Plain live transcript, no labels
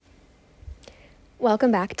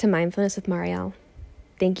Welcome back to Mindfulness with Marielle.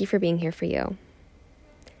 Thank you for being here for you.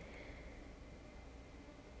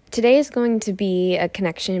 Today is going to be a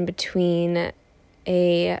connection between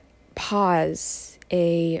a pause,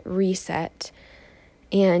 a reset,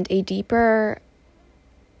 and a deeper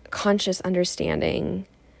conscious understanding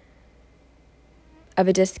of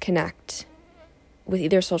a disconnect with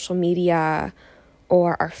either social media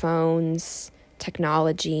or our phones,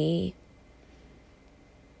 technology.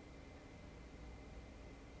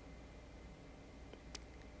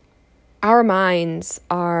 Our minds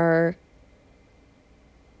are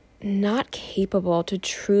not capable to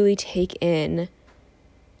truly take in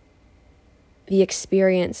the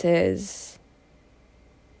experiences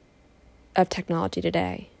of technology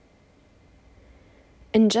today.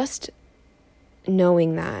 And just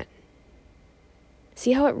knowing that,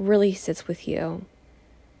 see how it really sits with you.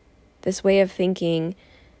 This way of thinking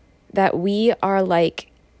that we are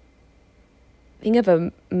like, think of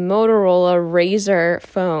a Motorola Razr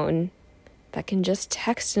phone that can just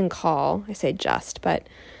text and call. I say just, but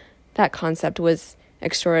that concept was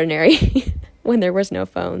extraordinary when there was no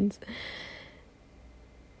phones.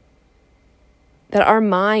 That our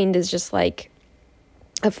mind is just like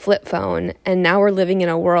a flip phone, and now we're living in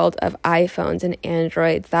a world of iPhones and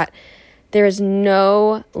Androids, that there is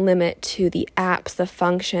no limit to the apps, the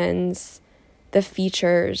functions, the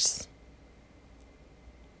features.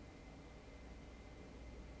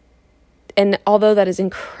 And although that is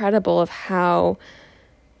incredible of how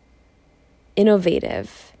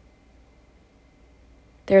innovative,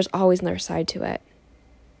 there's always another side to it.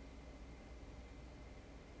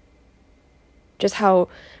 Just how,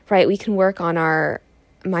 right, we can work on our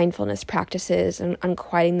mindfulness practices and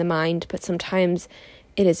unquieting the mind, but sometimes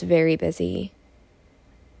it is very busy.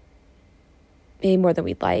 Maybe more than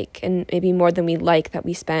we'd like, and maybe more than we like that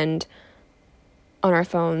we spend on our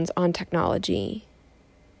phones, on technology.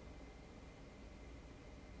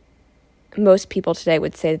 Most people today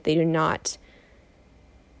would say that they do not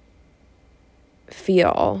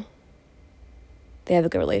feel they have a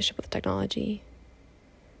good relationship with technology.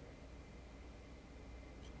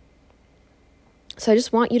 So I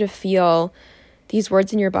just want you to feel these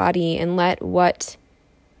words in your body and let what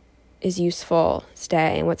is useful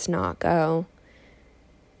stay and what's not go.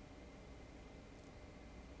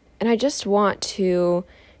 And I just want to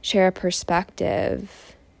share a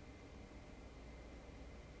perspective.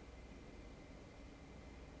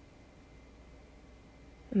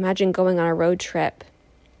 Imagine going on a road trip.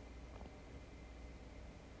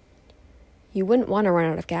 You wouldn't want to run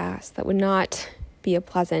out of gas. That would not be a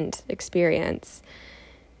pleasant experience.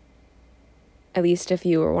 At least if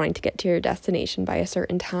you were wanting to get to your destination by a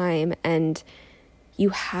certain time and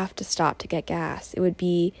you have to stop to get gas. It would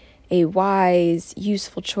be a wise,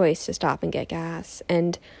 useful choice to stop and get gas.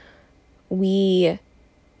 And we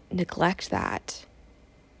neglect that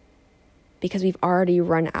because we've already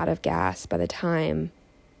run out of gas by the time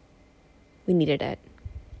we needed it.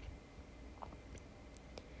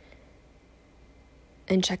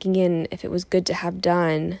 And checking in if it was good to have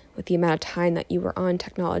done with the amount of time that you were on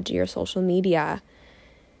technology or social media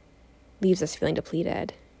leaves us feeling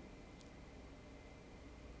depleted.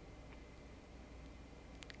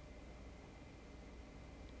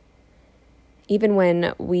 Even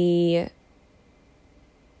when we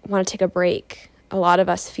want to take a break, a lot of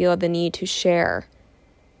us feel the need to share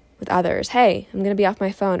with others. Hey, I'm going to be off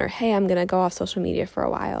my phone, or hey, I'm going to go off social media for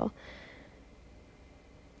a while.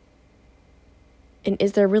 And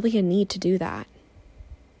is there really a need to do that?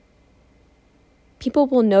 People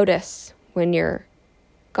will notice when you're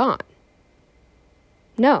gone.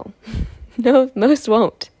 No, most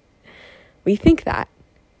won't. We think that.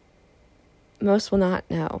 Most will not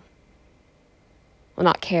know, will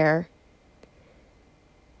not care.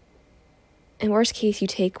 In worst case, you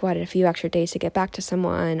take, a few extra days to get back to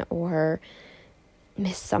someone or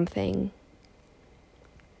miss something.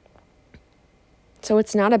 So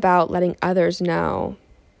it's not about letting others know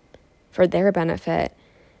for their benefit.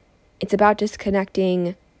 It's about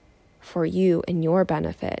disconnecting for you and your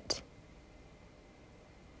benefit.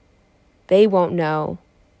 They won't know,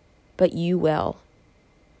 but you will.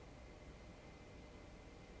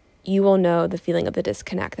 You will know the feeling of the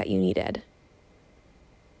disconnect that you needed.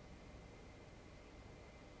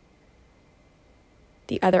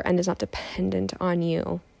 The other end is not dependent on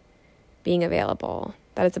you being available.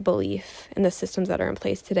 That is a belief in the systems that are in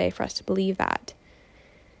place today for us to believe that.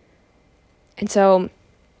 And so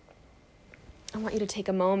I want you to take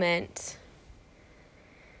a moment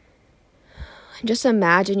and just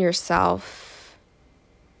imagine yourself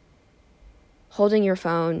holding your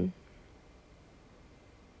phone,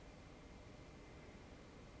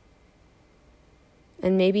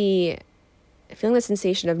 And maybe feeling the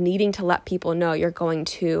sensation of needing to let people know you're going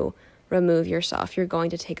to remove yourself, you're going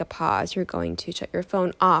to take a pause, you're going to shut your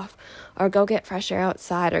phone off, or go get fresh air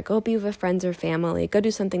outside, or go be with friends or family, go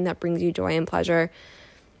do something that brings you joy and pleasure.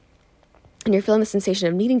 And you're feeling the sensation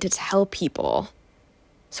of needing to tell people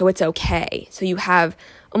so it's okay, so you have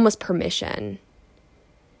almost permission.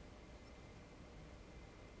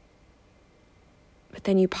 But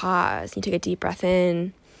then you pause, you take a deep breath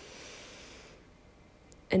in,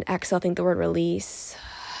 and exhale, think the word release.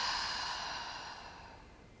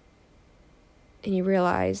 And you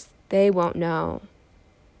realize they won't know,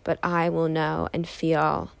 but I will know and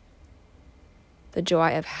feel the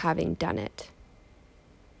joy of having done it.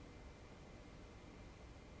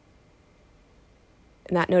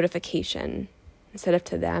 And that notification, instead of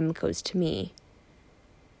to them, goes to me.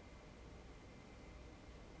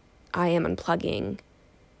 I am unplugging.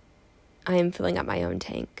 I am filling up my own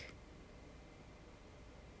tank.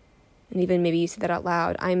 And even maybe you say that out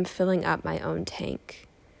loud, I'm filling up my own tank.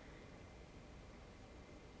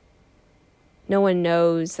 No one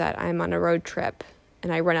knows that I'm on a road trip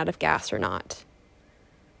and I run out of gas or not.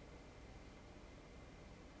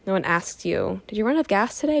 No one asks you, did you run out of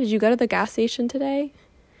gas today? Did you go to the gas station today?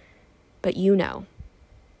 But you know.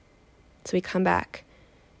 So we come back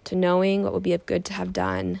to knowing what would be good to have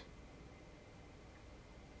done.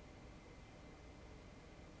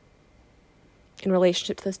 In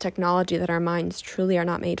relationship to this technology that our minds truly are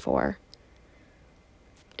not made for.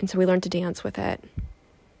 And so we learn to dance with it.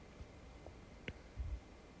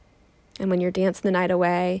 And when you're dancing the night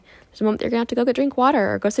away, there's a moment you're going to have to go drink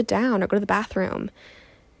water or go sit down or go to the bathroom.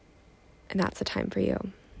 And that's the time for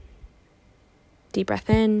you. Deep breath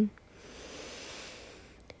in.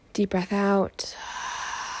 Deep breath out.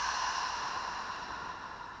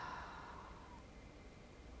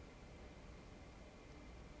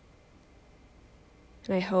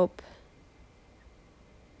 And I hope,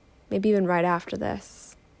 maybe even right after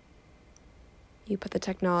this, you put the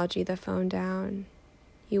technology, the phone down.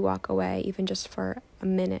 You walk away, even just for a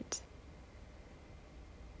minute.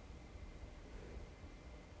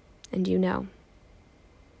 And you know.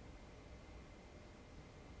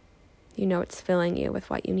 You know it's filling you with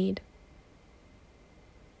what you need.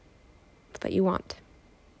 That you want.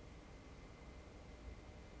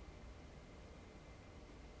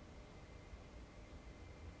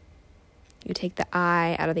 You take the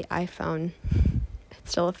I out of the iPhone.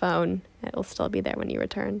 It's still a phone. It will still be there when you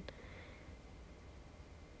return.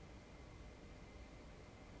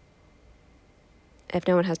 If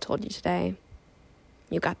no one has told you today,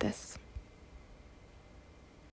 you got this.